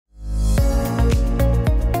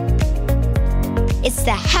It's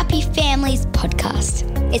the Happy Families podcast.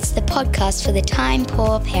 It's the podcast for the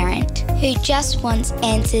time-poor parent who just wants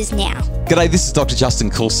answers now. G'day, this is Dr. Justin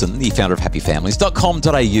Coulson, the founder of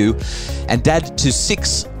happyfamilies.com.au and dad to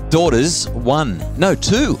 6 daughters,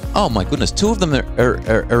 two. Oh my goodness, 2 of them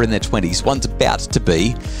are in their 20s. One's about to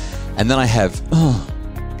be. And then I have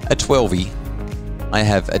a 12-y. I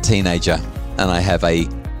have a teenager and I have a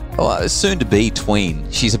soon-to-be tween.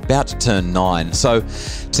 She's about to turn 9. So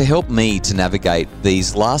to help me to navigate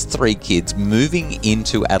these last 3 kids moving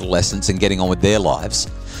into adolescence and getting on with their lives,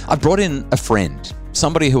 I brought in a friend,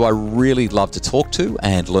 somebody who I really love to talk to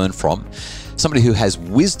and learn from, somebody who has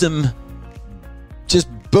wisdom just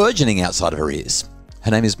burgeoning outside of her ears. Her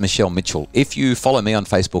name is Michelle Mitchell. If you follow me on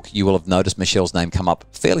Facebook, you will have noticed Michelle's name come up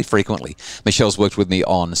fairly frequently. Michelle's worked with me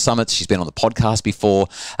on summits. She's been on the podcast before.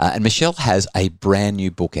 And Michelle has a brand new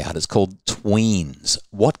book out. It's called Tweens,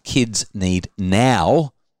 What Kids Need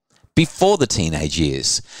Now Before the Teenage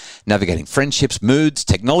Years. Navigating friendships, moods,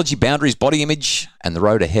 technology, boundaries, body image, and the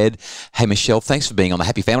road ahead. Hey, Michelle, thanks for being on the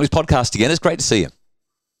Happy Families podcast again. It's great to see you.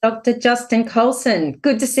 Dr. Justin Coulson,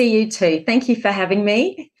 good to see you too. Thank you for having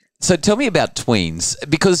me. So tell me about tweens,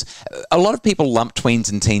 because a lot of people lump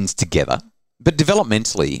tweens and teens together, but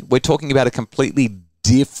developmentally, we're talking about a completely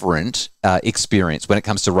different experience when it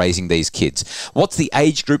comes to raising these kids. What's the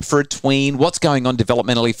age group for a tween? What's going on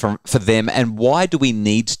developmentally for them? And why do we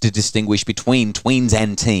need to distinguish between tweens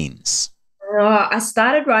and teens? I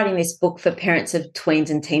started writing this book for parents of tweens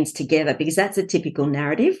and teens together because that's a typical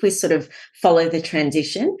narrative. We sort of follow the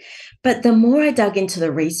transition. But the more I dug into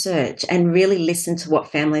the research and really listened to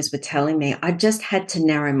what families were telling me, I just had to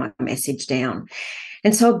narrow my message down.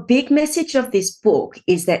 And so a big message of this book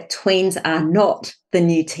is that tweens are not the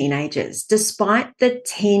new teenagers. Despite the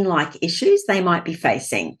teen-like issues they might be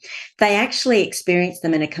facing, they actually experience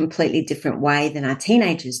them in a completely different way than our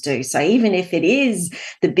teenagers do. So even if it is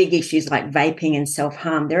the big issues like vaping and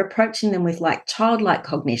self-harm, they're approaching them with like childlike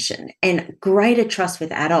cognition and greater trust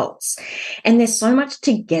with adults. And there's so much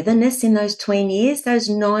togetherness in those tween years, those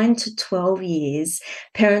 9 to 12 years.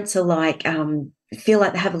 Parents are like, feel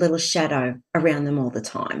like they have a little shadow around them all the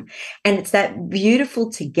time. And it's that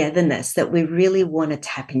beautiful togetherness that we really want to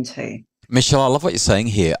tap into. Michelle, I love what you're saying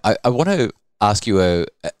here. I want to ask you an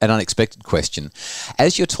unexpected question.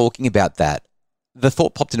 As you're talking about that, the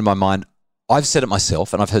thought popped into my mind. I've said it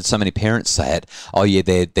myself, and I've heard so many parents say it. Oh, yeah,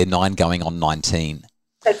 they're 9 going on 19.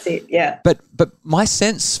 That's it, yeah. But my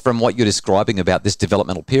sense from what you're describing about this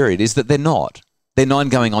developmental period is that they're not. They're 9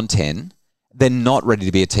 going on 10. They're not ready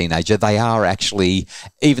to be a teenager. They are actually,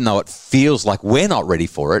 even though it feels like we're not ready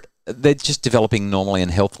for it, they're just developing normally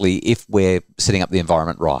and healthily if we're setting up the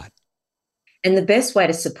environment right. And the best way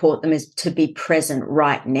to support them is to be present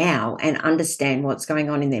right now and understand what's going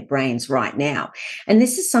on in their brains right now. And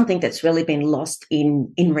this is something that's really been lost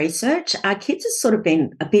in research. Our kids have sort of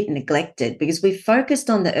been a bit neglected because we focused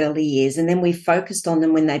on the early years and then we focused on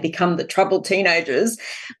them when they become the troubled teenagers.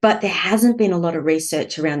 But there hasn't been a lot of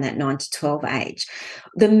research around that 9 to 12 age.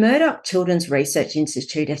 The Murdoch Children's Research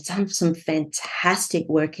Institute have done some fantastic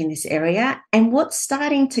work in this area. And what's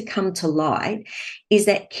starting to come to light is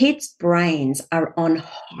that kids' brains are on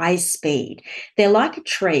high speed. They're like a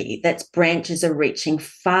tree that's branches are reaching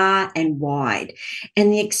far and wide.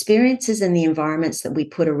 And the experiences and the environments that we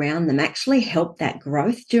put around them actually help that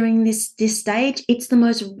growth during this stage. It's the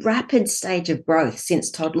most rapid stage of growth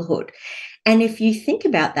since toddlerhood. And if you think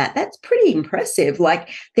about that, that's pretty impressive. Like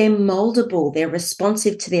they're moldable, they're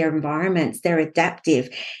responsive to their environments, they're adaptive.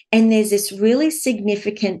 And there's this really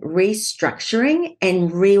significant restructuring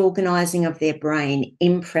and reorganizing of their brain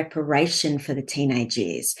in preparation for the teenage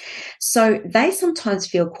years. So they sometimes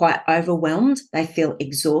feel quite overwhelmed. They feel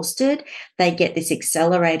exhausted. They get this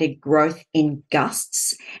accelerated growth in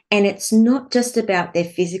gusts. And it's not just about their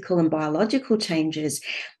physical and biological changes.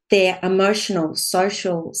 Their emotional,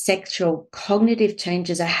 social, sexual, cognitive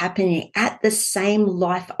changes are happening at the same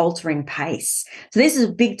life-altering pace. So this is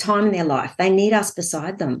a big time in their life. They need us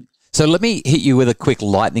beside them. So let me hit you with a quick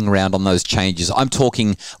lightning round on those changes. I'm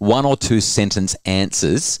talking 1 or 2 sentence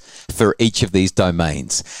answers for each of these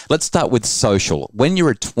domains. Let's start with social. When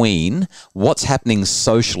you're a tween, what's happening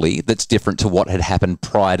socially that's different to what had happened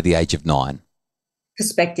prior to the age of 9?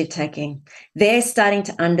 Perspective taking. They're starting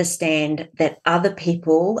to understand that other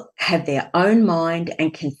people have their own mind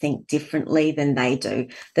and can think differently than they do.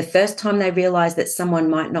 The first time they realize that someone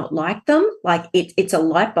might not like them, like it's a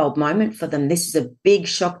light bulb moment for them. This is a big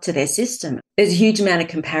shock to their system. There's a huge amount of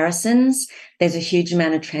comparisons. There's a huge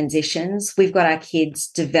amount of transitions. We've got our kids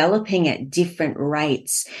developing at different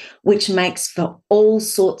rates, which makes for all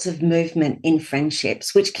sorts of movement in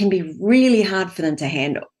friendships, which can be really hard for them to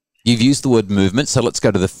handle. You've used the word movement, so let's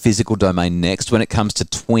go to the physical domain next. When it comes to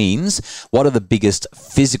tweens, what are the biggest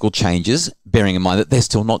physical changes, bearing in mind that they're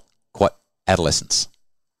still not quite adolescents?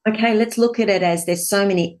 Okay, let's look at it as there's so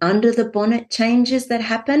many under the bonnet changes that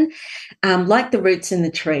happen, like the roots in the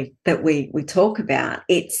tree that we talk about.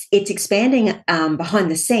 It's expanding behind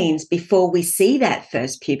the scenes before we see that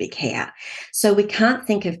first pubic hair. So we can't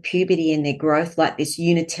think of puberty and their growth like this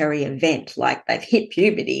unitary event, like they've hit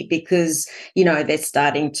puberty because, they're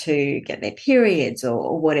starting to get their periods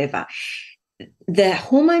or whatever. The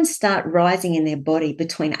hormones start rising in their body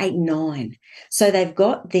between 8 and 9. So they've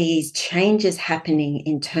got these changes happening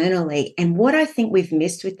internally. And what I think we've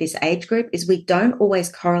missed with this age group is we don't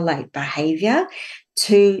always correlate behavior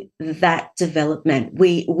to that development.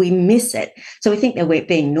 We miss it. So we think that we're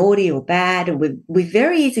being naughty or bad, and we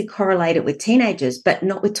very easily correlate it with teenagers, but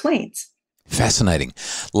not with tweens. Fascinating.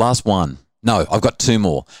 Last one. No, I've got two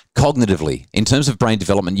more. Cognitively, in terms of brain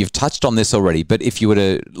development, you've touched on this already, but if you were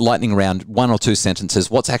to lightning around one or two sentences,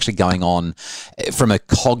 what's actually going on from a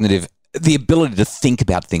cognitive, the ability to think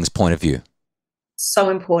about things point of view? So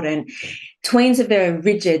important. Tweens are very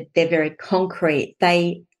rigid. They're very concrete.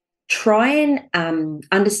 They try and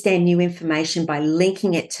understand new information by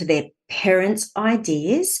linking it to their parents'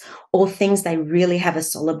 ideas or things they really have a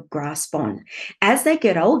solid grasp on. As they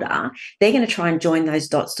get older, they're going to try and join those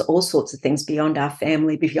dots to all sorts of things beyond our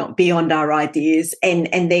family, beyond our ideas, and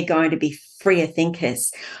they're going to be freer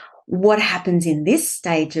thinkers. What happens in this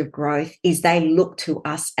stage of growth is they look to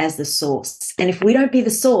us as the source. And if we don't be the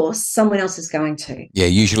source, someone else is going to. Yeah,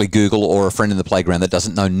 usually Google or a friend in the playground that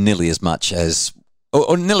doesn't know nearly as much as,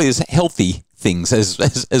 or nearly as healthy things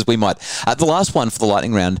as we might. The last one for the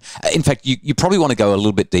lightning round, in fact, you probably want to go a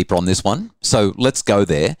little bit deeper on this one. So let's go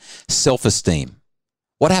there. Self-esteem.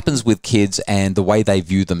 What happens with kids and the way they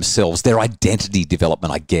view themselves, their identity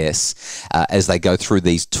development, I guess, as they go through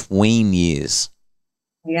these tween years?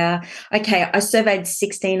 Yeah. Okay. I surveyed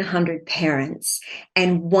 1,600 parents,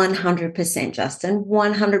 and 100%, Justin,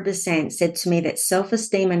 100% said to me that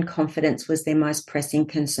self-esteem and confidence was their most pressing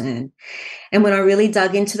concern. And when I really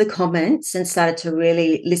dug into the comments and started to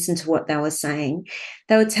really listen to what they were saying,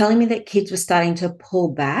 they were telling me that kids were starting to pull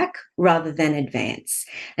back rather than advance.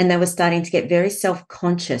 And they were starting to get very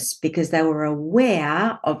self-conscious because they were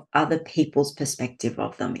aware of other people's perspective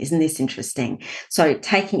of them. Isn't this interesting? So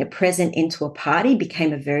taking a present into a party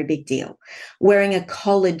became a very big deal. Wearing a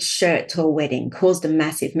collared shirt to a wedding caused a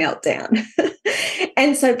massive meltdown.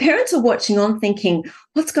 And so parents are watching on thinking,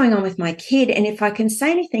 what's going on with my kid? And if I can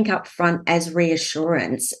say anything up front as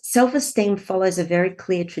reassurance, self-esteem follows a very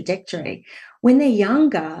clear trajectory. When they're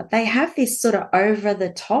younger, they have this sort of over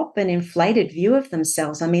the top and inflated view of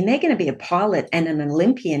themselves. I mean, they're going to be a pilot and an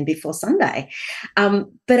Olympian before Sunday.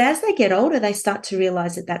 But as they get older, they start to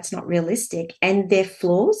realize that that's not realistic, and their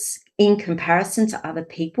flaws in comparison to other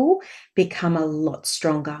people become a lot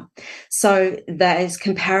stronger. So those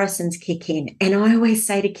comparisons kick in. And I always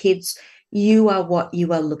say to kids, you are what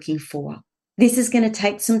you are looking for. This is going to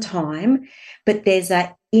take some time, but there's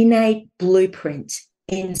that innate blueprint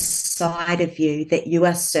inside of you that you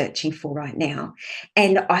are searching for right now.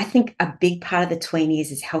 And I think a big part of the tween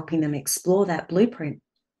years is helping them explore that blueprint.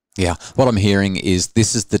 Yeah, what I'm hearing is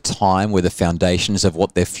this is the time where the foundations of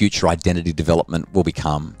what their future identity development will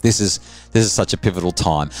become. This is such a pivotal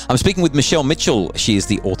time. I'm speaking with Michelle Mitchell. She is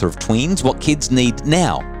the author of Tweens, What Kids Need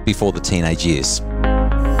Now Before the Teenage Years.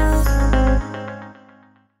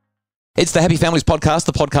 It's the Happy Families Podcast,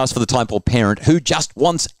 the podcast for the time-poor parent who just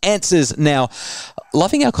wants answers. Now,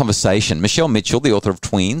 loving our conversation. Michelle Mitchell, the author of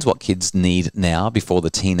Tweens, What Kids Need Now Before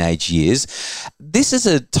the Teenage Years. This is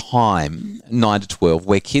a time, 9 to 12,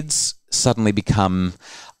 where kids suddenly become,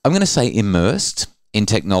 I'm going to say, immersed in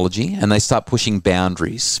technology, and they start pushing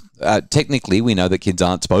boundaries. Technically, we know that kids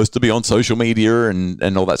aren't supposed to be on social media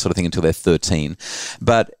and all that sort of thing until they're 13.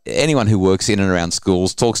 But anyone who works in and around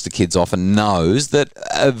schools, talks to kids often, knows that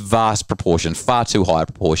a vast proportion, far too high a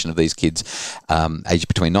proportion of these kids aged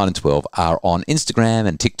between 9 and 12 are on Instagram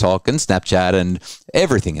and TikTok and Snapchat and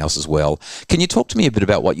everything else as well. Can you talk to me a bit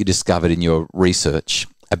about what you discovered in your research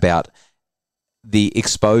about the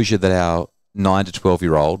exposure that our 9 to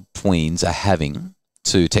 12-year-old tweens are having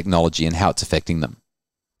to technology and how it's affecting them?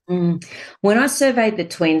 When I surveyed the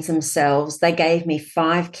tweens themselves, they gave me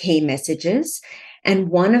 5 key messages. And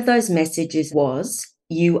one of those messages was,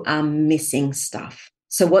 you are missing stuff.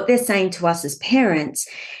 So what they're saying to us as parents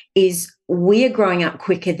is, we are growing up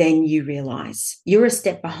quicker than you realize. You're a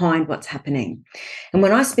step behind what's happening. And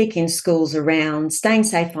when I speak in schools around staying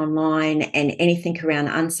safe online and anything around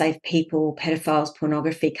unsafe people, pedophiles,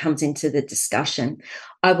 pornography comes into the discussion,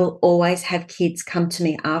 I will always have kids come to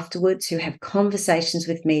me afterwards who have conversations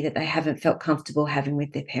with me that they haven't felt comfortable having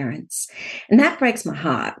with their parents. And that breaks my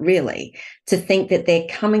heart, really, to think that they're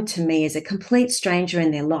coming to me as a complete stranger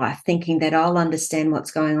in their life, thinking that I'll understand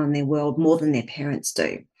what's going on in their world more than their parents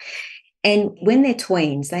do. And when they're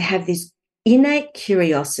tweens, they have this innate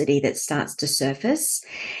curiosity that starts to surface.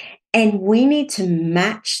 And we need to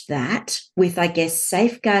match that with, I guess,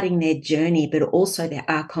 safeguarding their journey, but also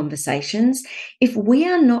our conversations. If we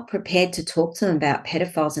are not prepared to talk to them about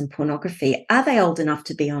pedophiles and pornography, are they old enough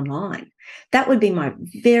to be online? That would be my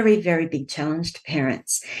very, very big challenge to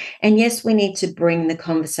parents. And yes, we need to bring the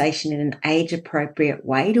conversation in an age-appropriate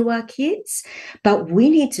way to our kids, but we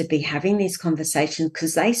need to be having these conversations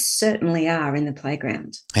because they certainly are in the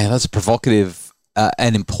playground. Yeah, that's a provocative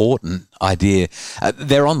and important idea.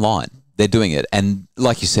 They're online. They're doing it. And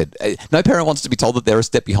like you said, no parent wants to be told that they're a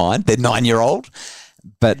step behind. They're 9-year-old.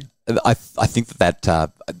 But I think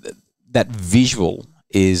that visual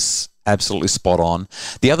is absolutely spot on.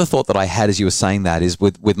 The other thought that I had as you were saying that is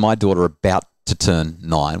with my daughter about to turn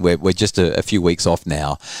 9, we're just a few weeks off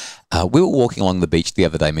now. We were walking along the beach the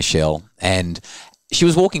other day, Michelle, and she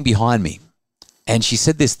was walking behind me. And she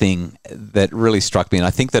said this thing that really struck me, and I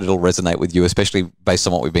think that it'll resonate with you, especially based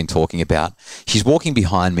on what we've been talking about. She's walking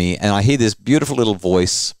behind me, and I hear this beautiful little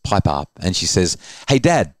voice pipe up, and she says, "Hey,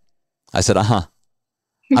 Dad." I said, "Uh-huh.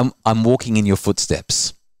 I'm walking in your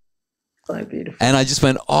footsteps." So beautiful. And I just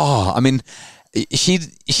went, oh, I mean,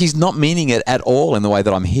 she's not meaning it at all in the way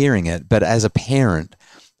that I'm hearing it, but as a parent,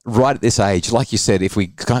 right at this age, like you said, if we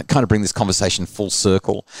kind of bring this conversation full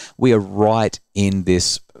circle, we are right in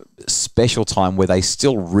this special time where they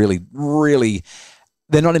still really,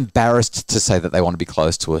 they're not embarrassed to say that they want to be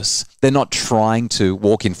close to us. They're not trying to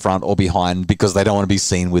walk in front or behind because they don't want to be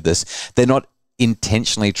seen with us. They're not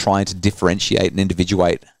intentionally trying to differentiate and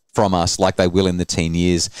individuate from us like they will in the teen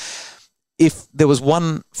years. If there was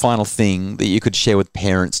one final thing that you could share with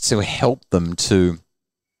parents to help them to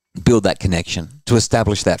build that connection, to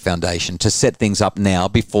establish that foundation, to set things up now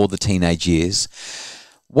before the teenage years,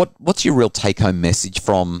 what's your real take-home message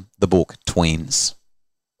from the book, Tweens?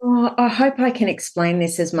 Oh, I hope I can explain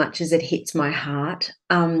this as much as it hits my heart.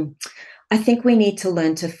 I think we need to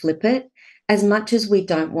learn to flip it. As much as we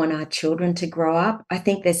don't want our children to grow up, I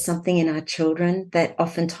think there's something in our children that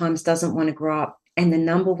oftentimes doesn't want to grow up. And the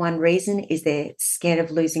number one reason is they're scared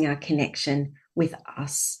of losing our connection with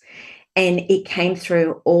us. And it came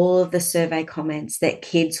through all of the survey comments that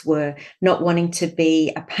kids were not wanting to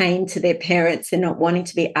be a pain to their parents. They're not wanting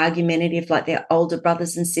to be argumentative like their older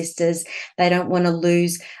brothers and sisters. They don't want to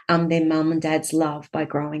lose their mum and dad's love by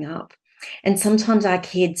growing up. And sometimes our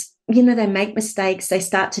kids, they make mistakes. They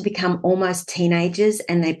start to become almost teenagers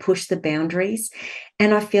and they push the boundaries.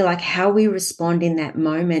 And I feel like how we respond in that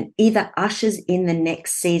moment either ushers in the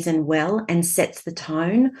next season well and sets the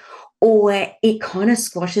tone, or it kind of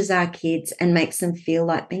squashes our kids and makes them feel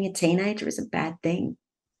like being a teenager is a bad thing.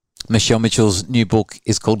 Michelle Mitchell's new book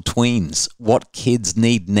is called Tweens, What Kids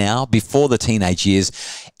Need Now Before the Teenage Years.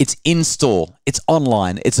 It's in store. It's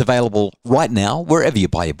online. It's available right now, wherever you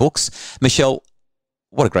buy your books. Michelle,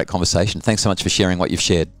 what a great conversation. Thanks so much for sharing what you've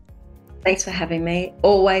shared. Thanks for having me.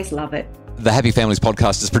 Always love it. The Happy Families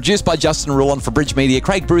podcast is produced by Justin Rulon for Bridge Media.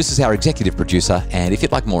 Craig Bruce is our executive producer. And if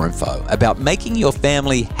you'd like more info about making your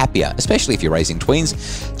family happier, especially if you're raising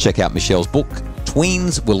tweens, check out Michelle's book,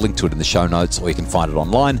 Tweens. We'll link to it in the show notes, or you can find it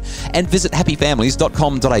online. And visit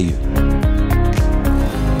happyfamilies.com.au.